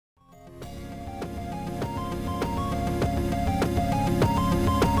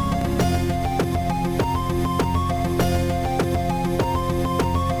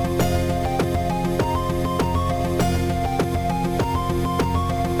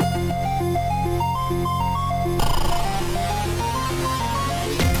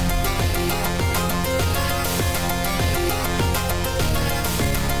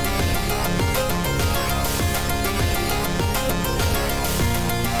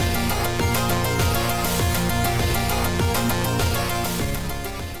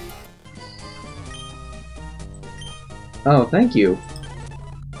Oh, thank you.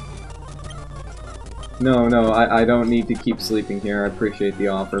 No, no, I don't need to keep sleeping here. I appreciate the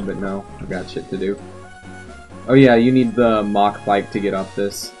offer, but no, I've got shit to do. Oh yeah, you need the mock bike to get up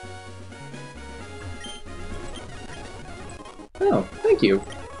this. Oh, thank you.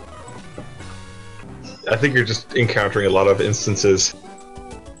 I think you're just encountering a lot of instances.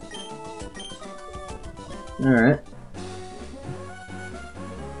 Alright.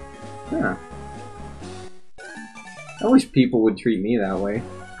 Huh. I wish people would treat me that way.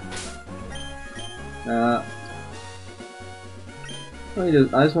 I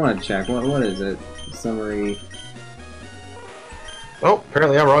just want to check. What is it? Summary. Oh,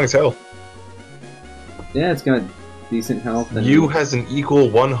 apparently I'm wrong as hell. Yeah, it's got decent health. And... You has an equal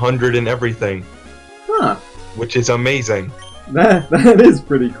 100 in everything. Huh. Which is amazing. That is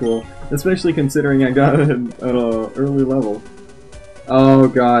pretty cool. Especially considering I got it at an early level. Oh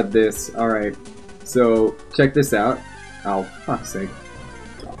god, this. Alright. So, check this out. Oh, fuck's sake.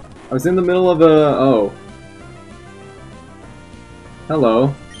 I was in the middle of a... Oh.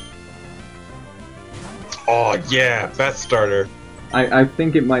 Hello. Oh yeah, best starter. I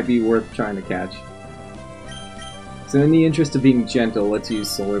think it might be worth trying to catch. So in the interest of being gentle, let's use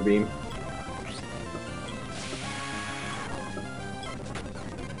Solar Beam.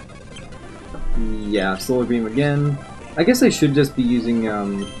 Yeah, Solar Beam again. I guess I should just be using,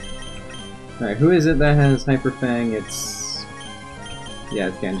 Alright, who is it that has Hyper Fang? It's... Yeah,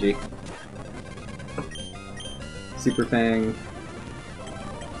 it's Genji. Super Fang.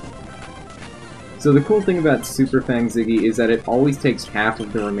 So the cool thing about Super Fang Ziggy is that it always takes half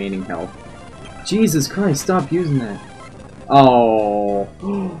of the remaining health. Jesus Christ, stop using that! Oh,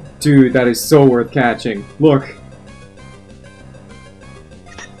 dude, that is so worth catching. Look!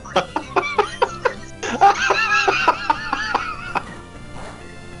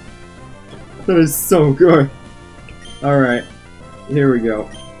 That is so good! Alright, here we go.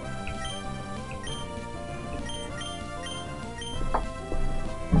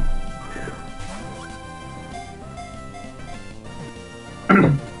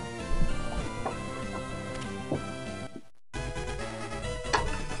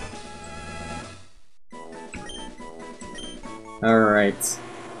 Alright.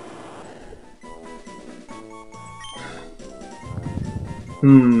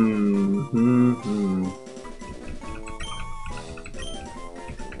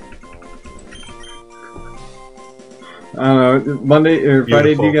 I don't know, Monday or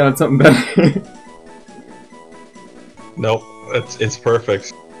Friday, do you got something better? Nope, it's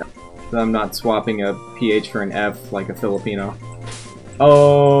perfect. I'm not swapping a PH for an F like a Filipino.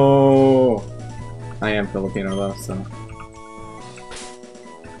 Oh, I am Filipino though, so.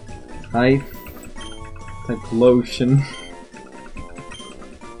 Typ-Lotion.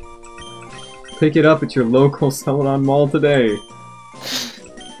 Pick it up at your local Celadon Mall today.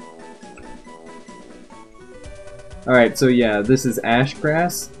 Alright, so yeah, this is ash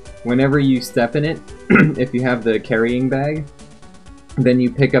grass. Whenever you step in it, if you have the carrying bag, then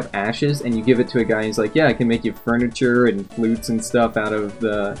you pick up ashes and you give it to a guy and he's like, yeah, I can make you furniture and flutes and stuff out of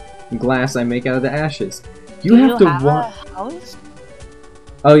the glass I make out of the ashes. You have to walk.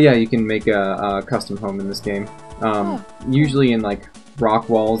 Oh yeah, you can make a custom home in this game. Usually in like rock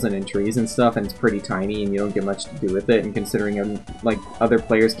walls and in trees and stuff, and it's pretty tiny and you don't get much to do with it, and considering like other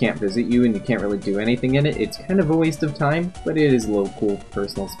players can't visit you and you can't really do anything in it, it's kind of a waste of time, but it is a little cool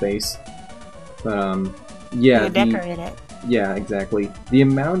personal space. But yeah, you decorate it. Yeah, exactly. The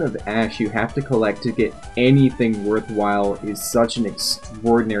amount of ash you have to collect to get anything worthwhile is such an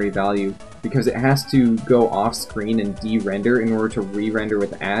extraordinary value, because it has to go off screen and de-render in order to re-render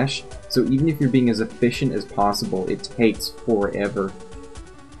with ash, so even if you're being as efficient as possible, it takes forever.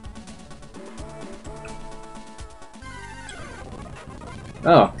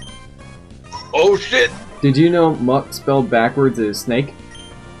 Oh. Oh shit! Did you know muck spelled backwards is snake?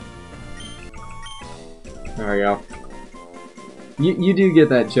 There we go. You do get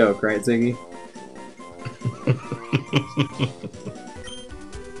that joke, right, Ziggy?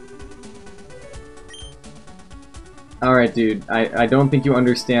 Alright, dude. I don't think you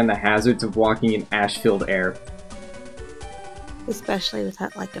understand the hazards of walking in ash-filled air. Especially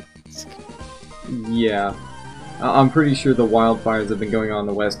without, like, a... Yeah. I'm pretty sure the wildfires that have been going on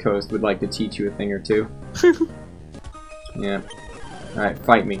the West Coast would like to teach you a thing or two. Yeah. Alright,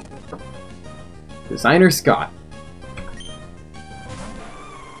 fight me. Designer Scott.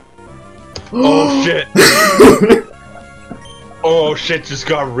 Oh shit! Oh shit, just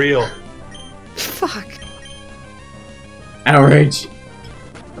got real. Fuck. Outrage.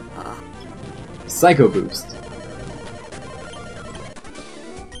 Psycho Boost.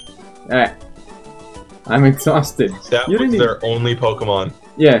 Alright. I'm exhausted. That You was didn't their only Pokemon.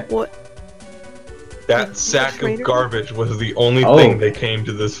 Yeah. What? That sack of trainer? garbage was the only Oh. thing they came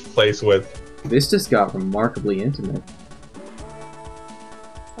to this place with. This just got remarkably intimate.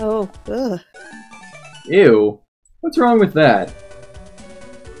 Oh, ugh. Ew. What's wrong with that?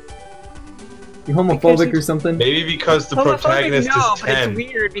 You homophobic Because or something? Maybe because the Homophobic, protagonist no, is but it's 10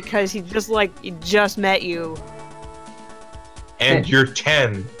 weird because he just met you. and you're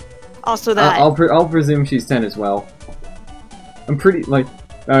 10. Also that. I'll presume she's 10 as well. I'm pretty, like...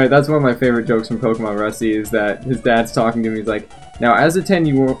 Alright, that's one of my favorite jokes from Pokemon Rusty, is that his dad's talking to him, he's like, now, as a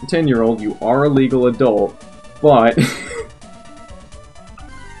 10-year-old, you are a legal adult, but...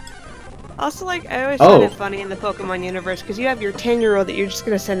 Also, like, I always Oh. find it funny in the Pokemon universe, because you have your 10-year-old that you're just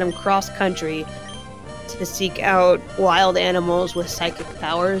gonna send him cross-country to seek out wild animals with psychic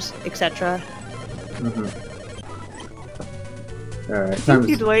powers, etc. Alright, I think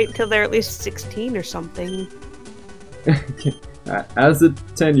you'd wait until they're at least 16 or something. As a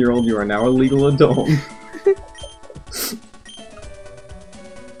 10-year-old, you are now a legal adult.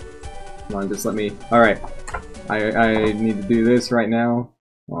 Come on, just let me... Alright. I need to do this right now.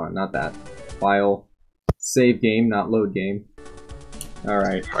 Oh, not that. File. Save game, not load game.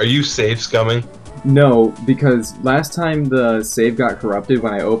 Alright. Are you safe scumming? No, because last time the save got corrupted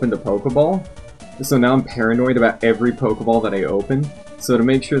when I opened a Pokeball, so now I'm paranoid about every Pokeball that I open. So to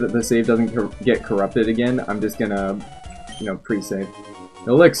make sure that the save doesn't get corrupted again, I'm just gonna, you know, pre-save.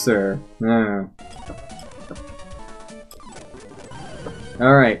 Elixir!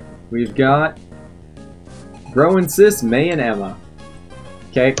 Alright, we've got Bro and Sis, May and Emma.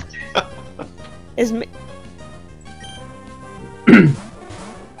 Okay. Is me-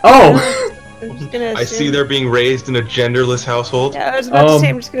 Oh! I'm just gonna assume... I see they're being raised in a genderless household. Yeah, I was about to say,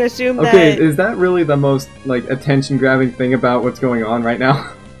 I'm just gonna assume Okay, that... is that really the most, like, attention-grabbing thing about what's going on right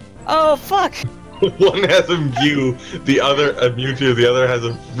now? Oh, fuck! One has a Mew, the other a Mewtwo, the other has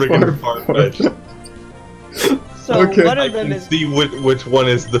a friggin' Farfetch. So Okay. one I of them can is... see which one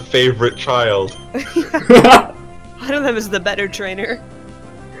is the favorite child. One of them is the better trainer.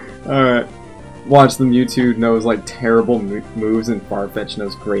 Alright. Watch, the Mewtwo knows, like, terrible moves and Farfetch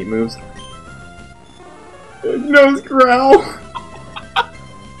knows great moves. It knows Growl!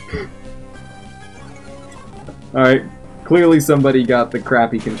 Alright. Clearly somebody got the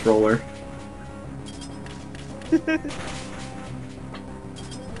crappy controller.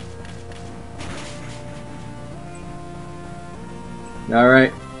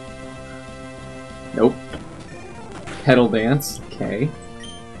 Alright. Nope. Pedal Dance. Okay.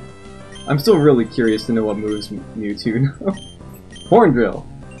 I'm still really curious to know what moves Mewtwo know. Horn Drill.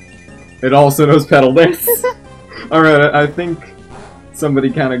 It also knows Pedal Dance. Alright, I think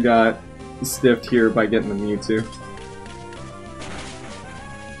somebody kind of got stiffed here by getting the Mewtwo.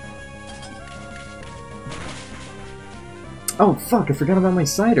 Oh fuck, I forgot about my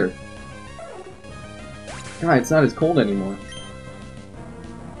cider. God, it's not as cold anymore.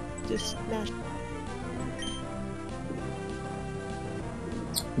 Just smash.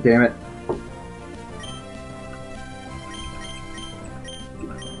 Damn it.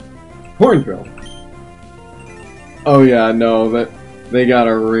 Horn Drill. Oh yeah, no, they got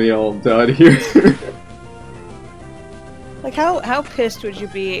a real dud here. Like, how pissed would you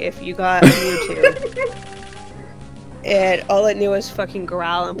be if you got Mewtwo and all it knew was fucking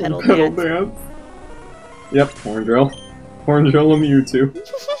growl and pedal dance? Dance. Yep, Horn Drill. Horn Drill and Mewtwo.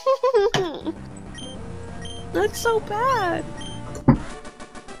 That's so bad.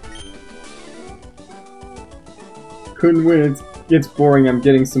 Couldn't win. It's boring. I'm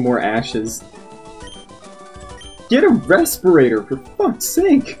getting some more ashes. Get a respirator, for fuck's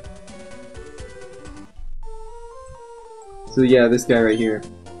sake! So yeah, this guy right here.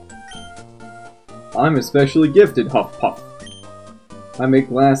 I'm especially gifted, Huff Puff. I make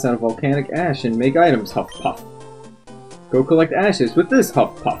glass out of volcanic ash and make items, Huff Puff. Go collect ashes with this,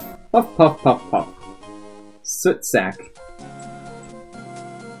 Huff Puff. Huff Puff Puff Puff. Soot Sack.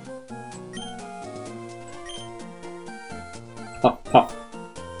 Huff Puff.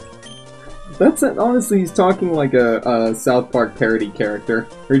 That's it. Honestly, he's talking like a South Park parody character,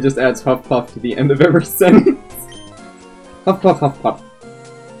 where he just adds Huff Puff to the end of every sentence. Huff Puff Huff Puff.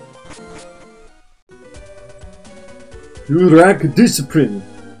 You lack discipline.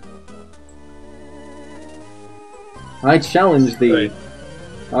 I challenge thee. Right.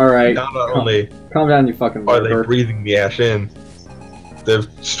 Alright. Not only Calm down, you fucking are they murderer. breathing the ash in, they're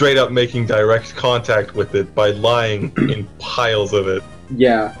straight up making direct contact with it by lying in piles of it.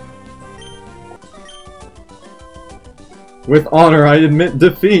 Yeah. With honor, I admit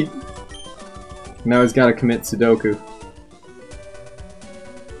defeat. Now he's gotta commit Sudoku.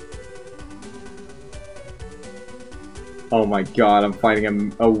 Oh my god, I'm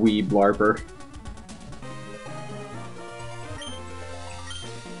fighting a wee blarper.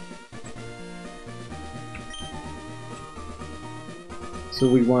 So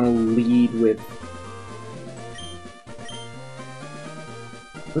we want to lead with...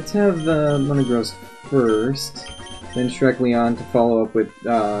 Let's have Monogros first, then Shrek to follow up with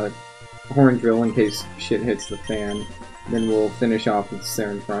Horn Drill in case shit hits the fan. Then we'll finish off with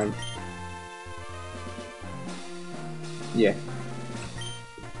Saren Prime. Yeah.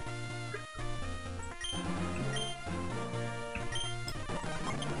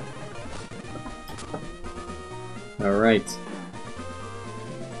 Alright.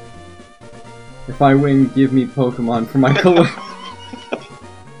 If I win, give me Pokemon for my collection.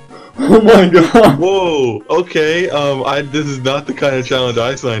 Oh my god! Whoa! Okay, this is not the kind of challenge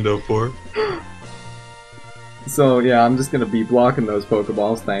I signed up for. So yeah, I'm just gonna be blocking those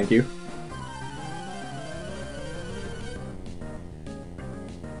Pokeballs, thank you.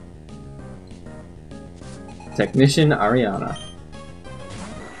 Technician Ariana.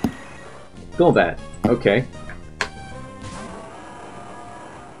 Golbat. Okay.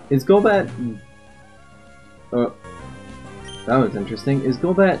 Is Golbat... that was interesting. Is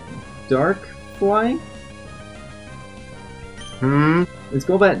Golbat Dark Flying? Hmm? Is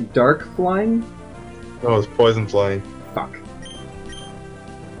Golbat Dark Flying? Oh, it's Poison Flying. Fuck.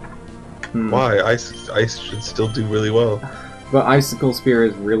 Why? Ice should still do really well. But Icicle Spear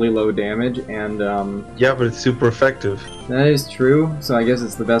is really low damage, and Yeah, but it's super effective. that is true, so I guess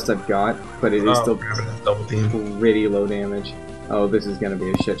it's the best I've got, but it is still double team. pretty low damage. Oh, this is gonna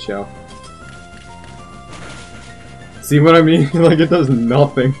be a shit show. See what I mean? Like, it does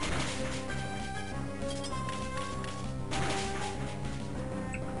nothing.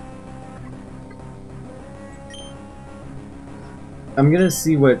 I'm gonna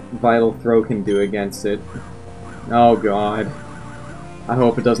see what Vital Throw can do against it. Oh god. I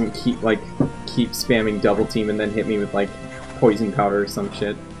hope it doesn't keep spamming double team and then hit me with like poison powder or some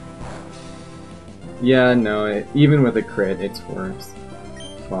shit. Yeah, no, even with a crit, it's worse.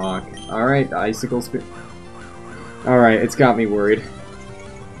 Fuck. Alright, Icicle Spear. Alright, it's got me worried.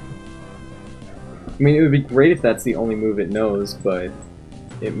 I mean, it would be great if that's the only move it knows, but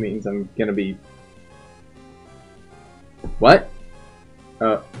it means I'm gonna be... What?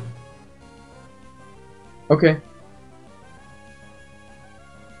 Okay.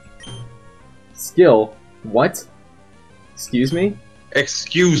 Skill. What? Excuse me?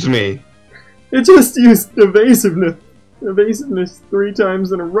 Excuse me! It just used evasiveness. Evasiveness 3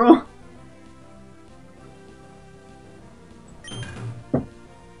 times in a row.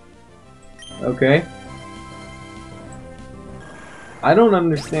 Okay. I don't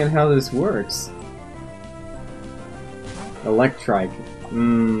understand how this works. Electrike.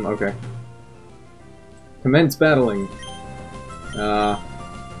 Okay. Commence battling.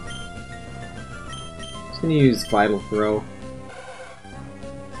 Just gonna use Vital Throw.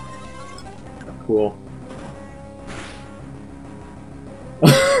 Cool.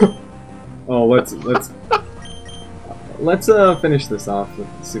 Oh, let's finish this off with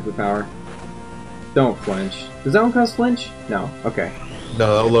the superpower. Don't flinch. Does that one cause flinch? No. Okay.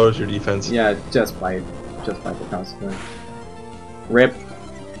 No, that lowers your defense. Yeah, just bite. Just bite the cause flinch. Rip.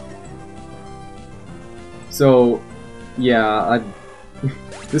 So, yeah,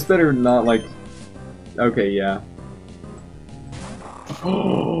 this better not like. Okay, yeah.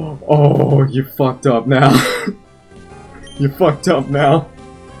 Oh, you fucked up now. You fucked up now.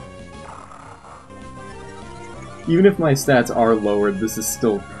 Even if my stats are lowered, this is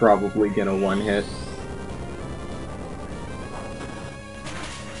still probably gonna one-hit.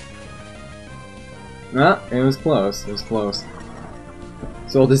 Ah, it was close. It was close.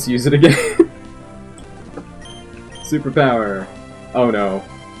 So I'll just use it again. Superpower. Oh no.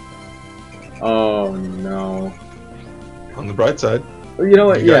 Oh no. On the bright side, You know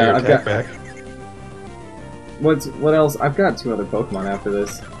what? you got Yeah, your I've attack got. back. What else? I've got 2 other Pokemon after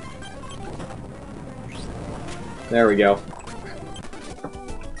this. There we go.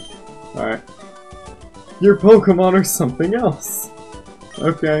 Alright. Your Pokemon are something else.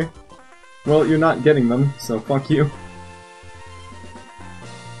 Okay. Well, you're not getting them, so fuck you.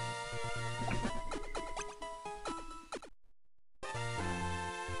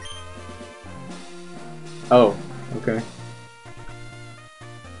 Oh, okay.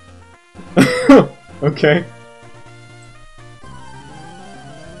 Okay.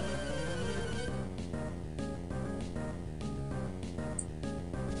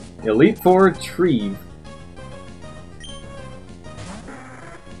 Elite Four Treve.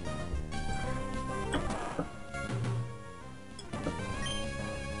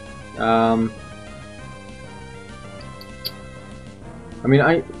 I mean,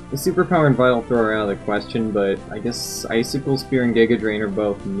 Superpower and Vital Throw are out of the question, but I guess Icicle Spear and Giga Drain are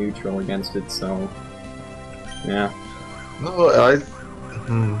both neutral against it, so... Yeah. No,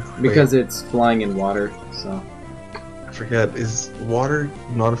 Because it's flying in water, so... I forget, is water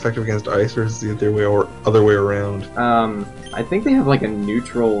not effective against ice, or is it the other way around? I think they have like a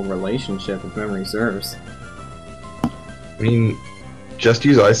neutral relationship, if memory serves. I mean, just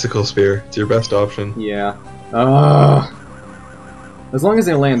use Icicle Spear. It's your best option. Yeah. As long as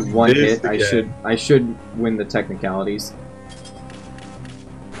I land one hit, I should win the technicalities.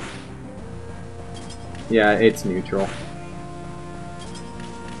 Yeah, it's neutral.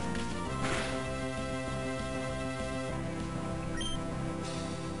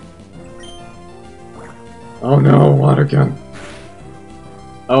 Oh no, water gun.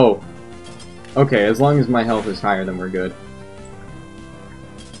 Oh. Okay, as long as my health is higher, then we're good.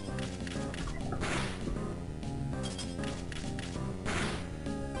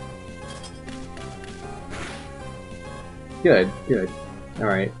 Good, good.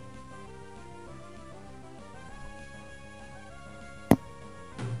 Alright.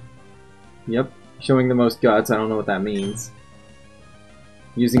 Yep, showing the most guts, I don't know what that means.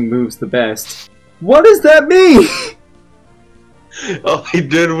 Using moves the best. What does that mean?! All he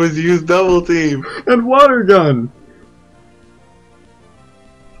did was use double team! And water gun!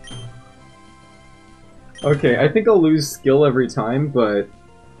 Okay, I think I'll lose skill every time, but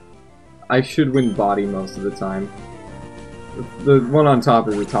I should win body most of the time. The one on top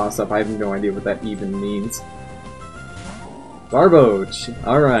is a toss-up. I have no idea what that even means. Barboach!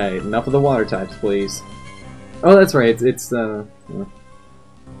 Alright, enough of the water types, please. Oh, that's right, it's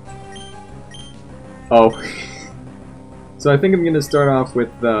Oh. So I think I'm gonna start off with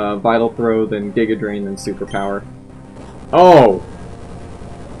Vital Throw, then Giga Drain, then Superpower. Oh!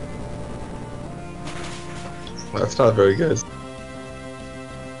 That's not very good.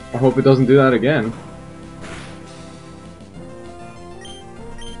 I hope it doesn't do that again.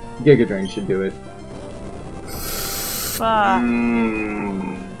 Giga Drain should do it.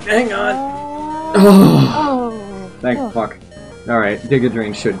 Hang on! Oh. Thank fuck. Alright, Giga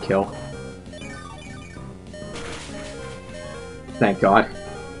Drain should kill. Thank God.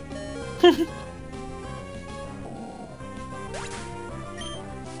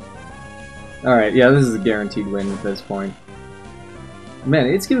 Alright, yeah, this is a guaranteed win at this point. Man,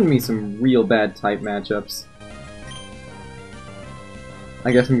 it's giving me some real bad type matchups.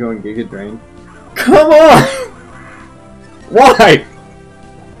 I guess I'm going Giga Drain. Come on! Why?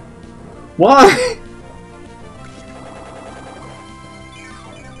 Why?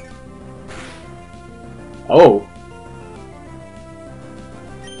 Oh.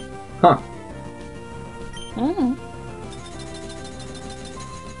 Huh.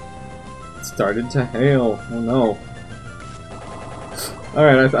 It started to hail. Oh no.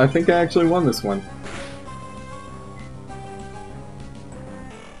 Alright, I think I actually won this one.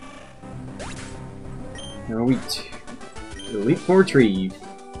 Elite Retrieve.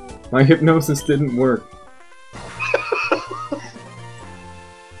 My hypnosis didn't work.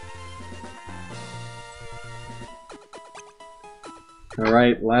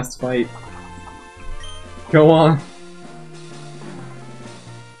 Alright, last fight. Go on.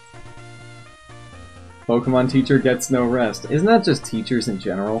 Pokemon teacher gets no rest. Isn't that just teachers in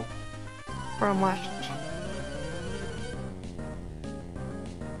general? From what?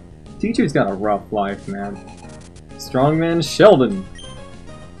 Teacher's got a rough life, man. Strongman Sheldon.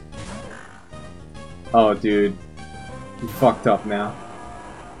 Oh, dude. You fucked up now.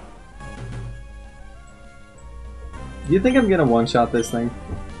 Do you think I'm gonna one-shot this thing?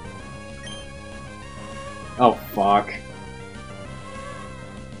 Oh, fuck.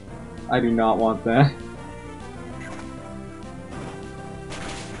 I do not want that.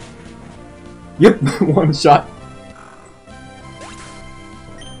 Yep, one shot.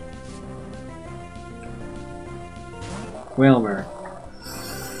 Whalmer.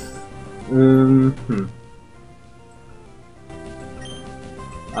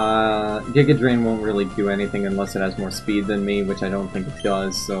 Giga Drain won't really do anything unless it has more speed than me, which I don't think it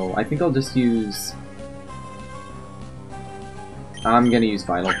does, so I think I'll just use... I'm gonna use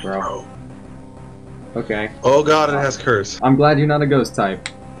Vital Throw. Okay. Oh god, it has Curse. I'm glad you're not a ghost type.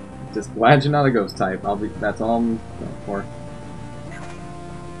 Just glad you're not a ghost type. That's all I'm going for.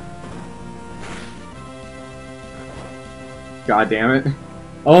 God damn it.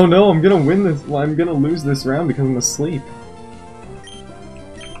 Oh no, I'm gonna win this. Well, I'm gonna lose this round because I'm asleep.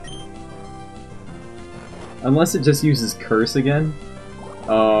 Unless it just uses Curse again.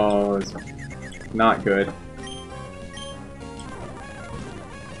 Oh, it's not good.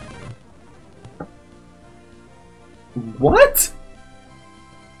 What?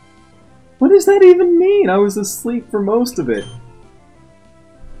 What does that even mean? I was asleep for most of it.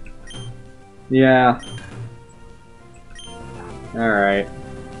 Yeah. Alright.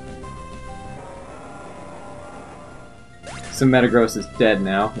 So Metagross is dead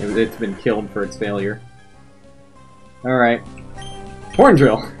now. It's been killed for its failure. Alright. Horn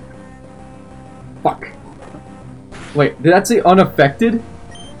Drill! Fuck. Wait, did that say unaffected?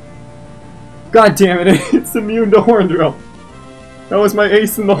 God damn it, it's immune to Horn Drill! That was my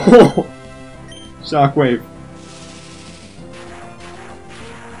ace in the hole! Shockwave.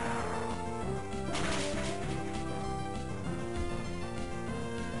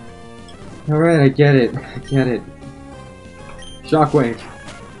 Alright, I get it. I get it. Shockwave.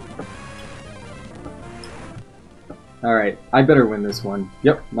 Alright, I better win this one.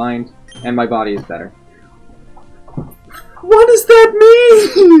 Yep, mind. And my body is better. What does that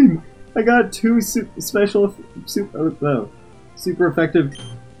mean?! I got two super effective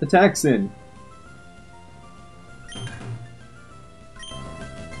attacks in.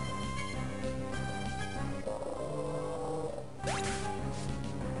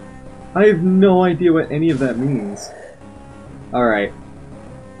 I have no idea what any of that means. Alright.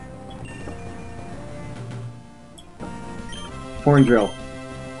 Horn Drill.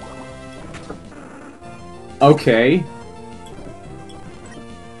 Okay.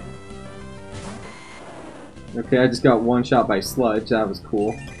 Okay, I just got one shot by Sludge. That was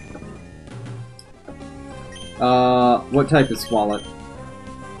cool. What type is Swalot?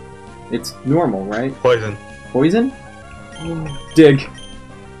 It's normal, right? Poison. Poison? Dig.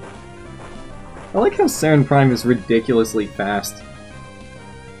 I like how Saren Prime is ridiculously fast.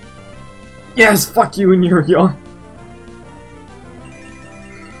 Yes, fuck you and your yawn.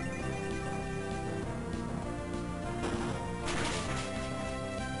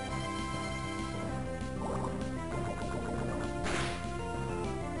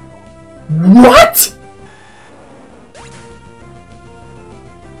 What?!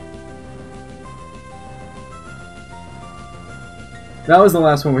 That was the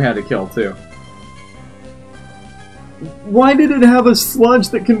last one we had to kill, too. Why did it have a Sludge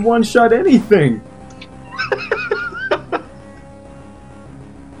that can one-shot anything?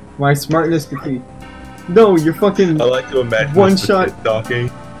 My smartness defeat. No, you're fucking I like to imagine one-shot talking.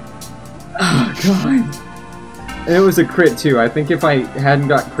 Oh, God. And it was a crit, too. I think if I hadn't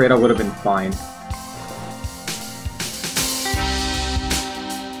got crit, I would have been fine.